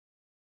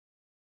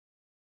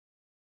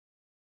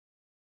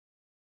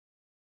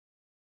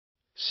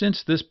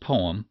Since this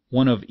poem,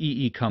 one of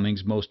E. E.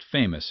 Cummings' most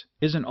famous,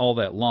 isn't all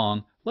that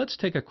long, let's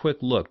take a quick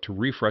look to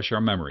refresh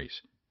our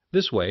memories.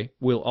 This way,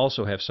 we'll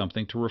also have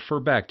something to refer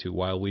back to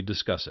while we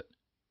discuss it.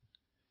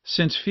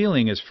 Since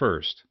feeling is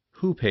first,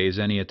 who pays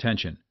any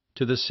attention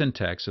to the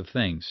syntax of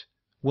things?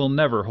 Will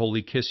never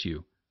wholly kiss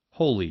you,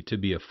 wholly to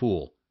be a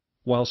fool.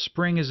 While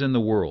spring is in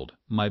the world,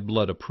 my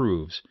blood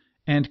approves,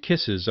 and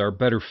kisses are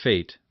better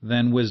fate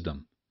than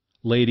wisdom.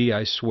 Lady,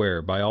 I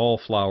swear by all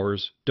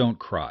flowers, don't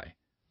cry.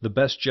 The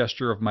best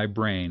gesture of my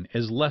brain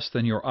is less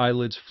than your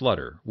eyelids'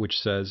 flutter, which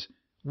says,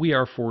 we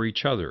are for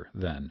each other,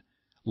 then.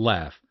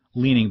 Laugh,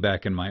 leaning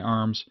back in my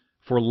arms,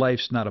 for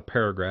life's not a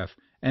paragraph,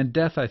 and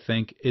death, I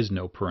think, is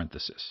no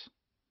parenthesis.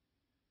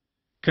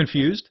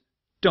 Confused?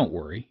 Don't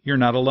worry, you're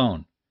not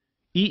alone.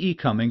 E. E.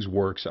 Cummings'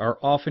 works are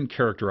often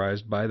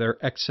characterized by their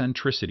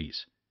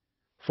eccentricities.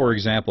 For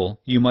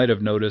example, you might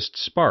have noticed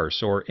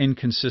sparse or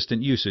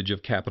inconsistent usage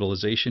of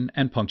capitalization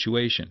and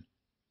punctuation.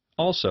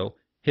 Also,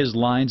 his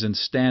lines and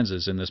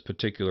stanzas in this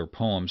particular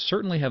poem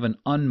certainly have an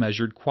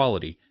unmeasured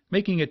quality,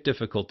 making it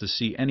difficult to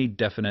see any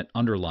definite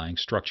underlying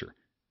structure.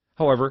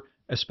 However,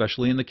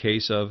 especially in the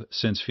case of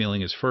Since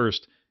Feeling is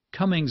First,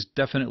 Cummings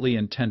definitely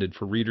intended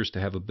for readers to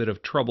have a bit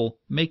of trouble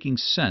making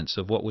sense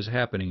of what was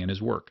happening in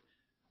his work.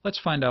 Let's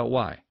find out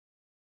why.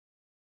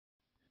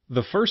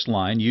 The first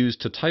line used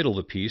to title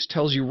the piece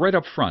tells you right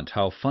up front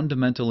how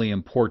fundamentally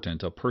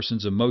important a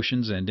person's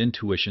emotions and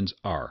intuitions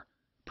are,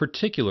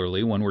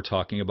 particularly when we're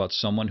talking about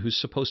someone who's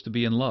supposed to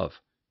be in love.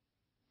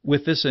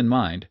 With this in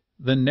mind,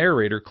 the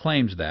narrator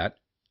claims that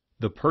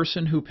the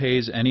person who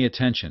pays any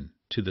attention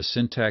to the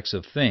syntax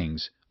of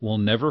things will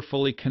never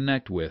fully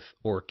connect with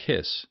or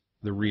kiss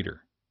the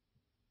reader.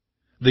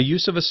 The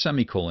use of a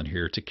semicolon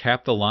here to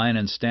cap the line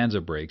and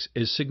stanza breaks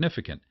is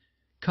significant.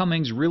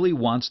 Cummings really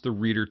wants the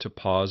reader to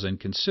pause and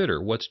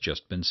consider what's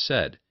just been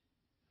said.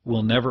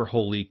 Will never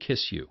wholly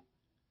kiss you.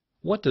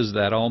 What does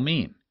that all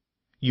mean?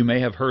 You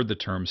may have heard the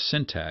term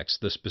syntax,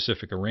 the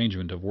specific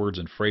arrangement of words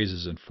and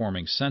phrases in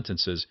forming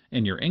sentences,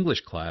 in your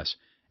English class,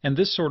 and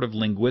this sort of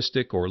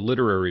linguistic or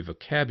literary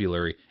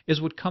vocabulary is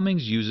what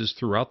Cummings uses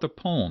throughout the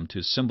poem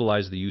to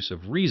symbolize the use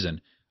of reason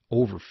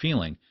over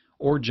feeling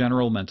or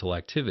general mental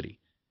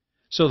activity.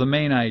 So the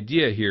main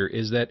idea here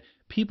is that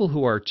people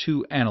who are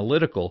too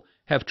analytical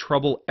have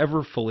trouble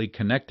ever fully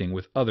connecting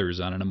with others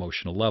on an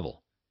emotional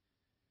level.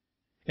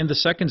 In the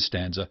second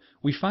stanza,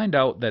 we find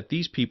out that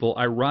these people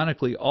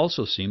ironically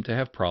also seem to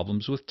have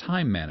problems with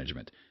time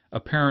management,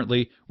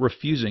 apparently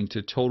refusing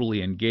to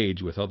totally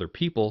engage with other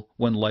people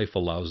when life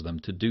allows them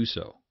to do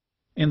so.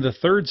 In the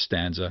third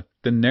stanza,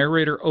 the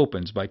narrator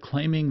opens by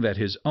claiming that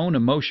his own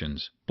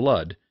emotions,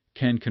 blood,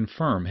 can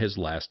confirm his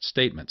last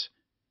statements.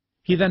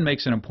 He then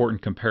makes an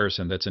important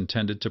comparison that's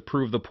intended to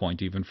prove the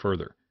point even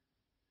further.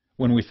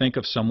 When we think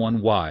of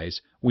someone wise,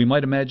 we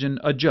might imagine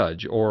a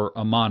judge or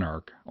a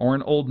monarch or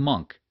an old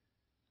monk.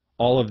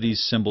 All of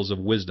these symbols of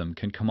wisdom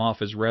can come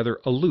off as rather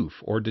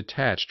aloof or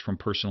detached from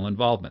personal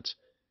involvements.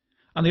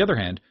 On the other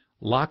hand,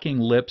 locking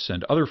lips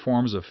and other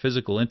forms of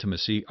physical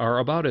intimacy are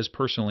about as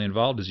personally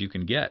involved as you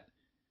can get.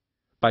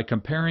 By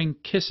comparing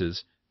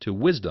kisses to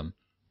wisdom,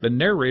 the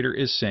narrator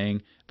is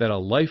saying that a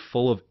life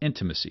full of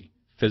intimacy,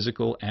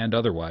 physical and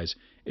otherwise,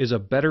 is a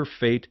better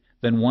fate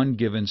than one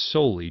given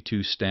solely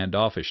to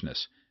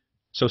standoffishness.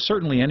 So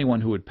certainly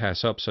anyone who would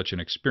pass up such an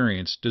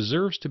experience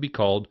deserves to be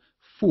called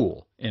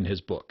fool in his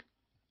book.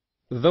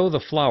 Though the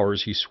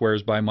flowers he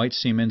swears by might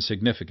seem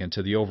insignificant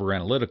to the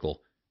overanalytical,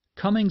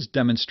 Cummings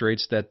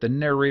demonstrates that the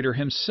narrator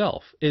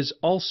himself is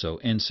also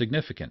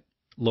insignificant,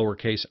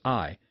 lowercase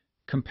I,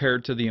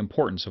 compared to the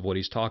importance of what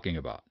he's talking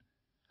about.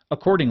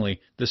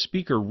 Accordingly, the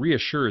speaker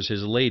reassures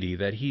his lady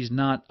that he's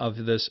not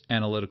of this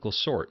analytical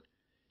sort.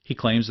 He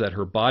claims that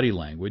her body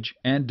language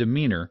and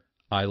demeanor,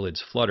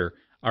 eyelids flutter,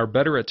 are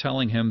better at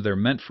telling him they're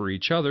meant for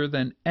each other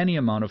than any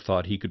amount of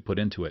thought he could put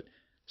into it,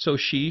 so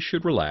she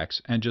should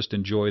relax and just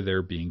enjoy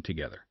their being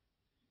together.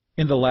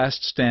 In the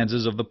last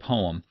stanzas of the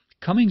poem,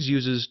 Cummings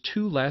uses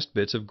two last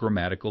bits of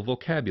grammatical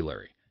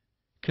vocabulary.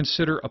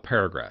 Consider a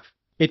paragraph.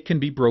 It can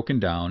be broken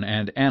down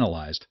and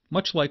analyzed,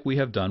 much like we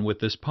have done with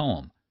this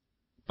poem.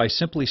 By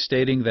simply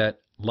stating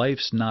that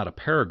life's not a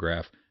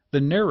paragraph,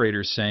 the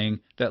narrator's saying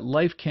that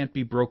life can't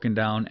be broken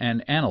down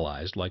and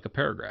analyzed like a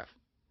paragraph.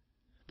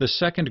 The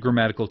second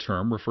grammatical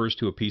term refers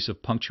to a piece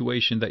of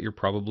punctuation that you're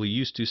probably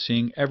used to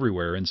seeing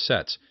everywhere in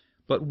sets,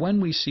 but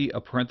when we see a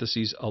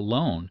parenthesis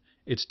alone,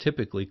 it's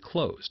typically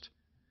closed.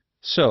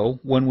 So,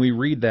 when we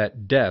read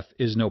that death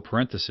is no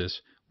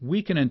parenthesis,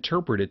 we can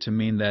interpret it to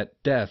mean that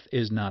death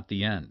is not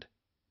the end.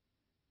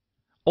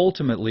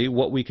 Ultimately,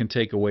 what we can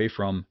take away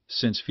from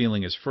Since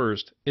Feeling is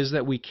First is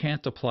that we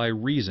can't apply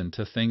reason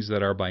to things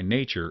that are by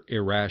nature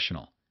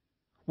irrational.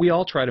 We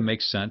all try to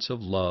make sense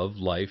of love,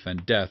 life,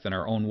 and death in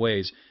our own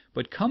ways,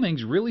 but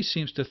Cummings really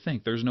seems to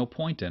think there's no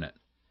point in it.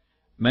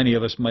 Many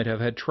of us might have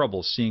had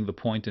trouble seeing the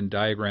point in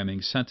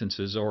diagramming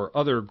sentences or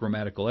other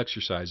grammatical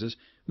exercises,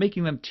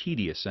 making them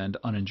tedious and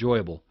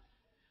unenjoyable.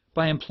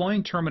 By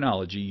employing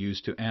terminology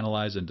used to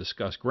analyze and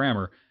discuss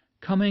grammar,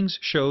 Cummings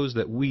shows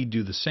that we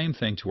do the same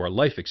thing to our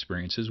life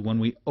experiences when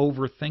we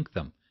overthink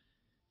them.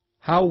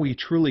 How we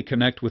truly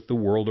connect with the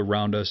world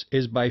around us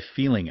is by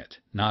feeling it,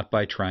 not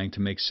by trying to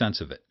make sense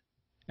of it.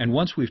 And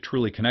once we've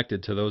truly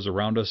connected to those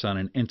around us on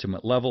an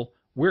intimate level,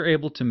 we're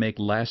able to make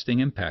lasting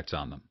impacts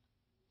on them.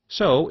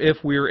 So,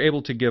 if we're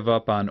able to give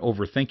up on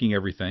overthinking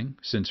everything,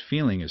 since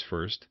feeling is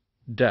first,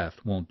 death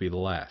won't be the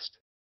last.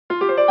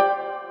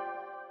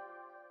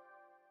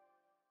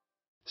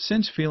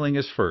 Since feeling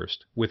is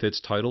first, with its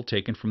title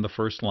taken from the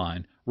first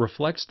line,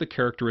 reflects the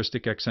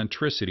characteristic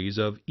eccentricities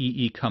of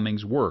E. E.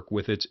 Cummings' work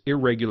with its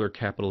irregular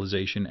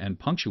capitalization and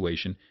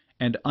punctuation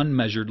and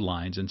unmeasured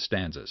lines and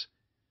stanzas.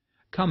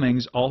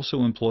 Cummings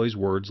also employs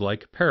words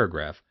like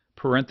paragraph,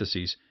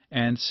 parentheses,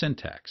 and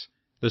syntax,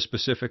 the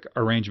specific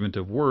arrangement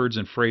of words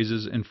and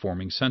phrases in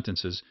forming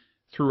sentences,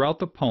 throughout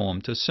the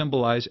poem to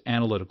symbolize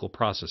analytical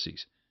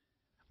processes.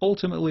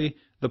 Ultimately,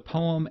 the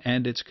poem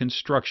and its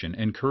construction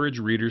encourage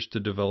readers to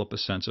develop a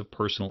sense of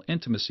personal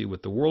intimacy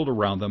with the world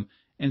around them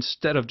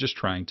instead of just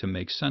trying to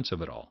make sense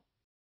of it all.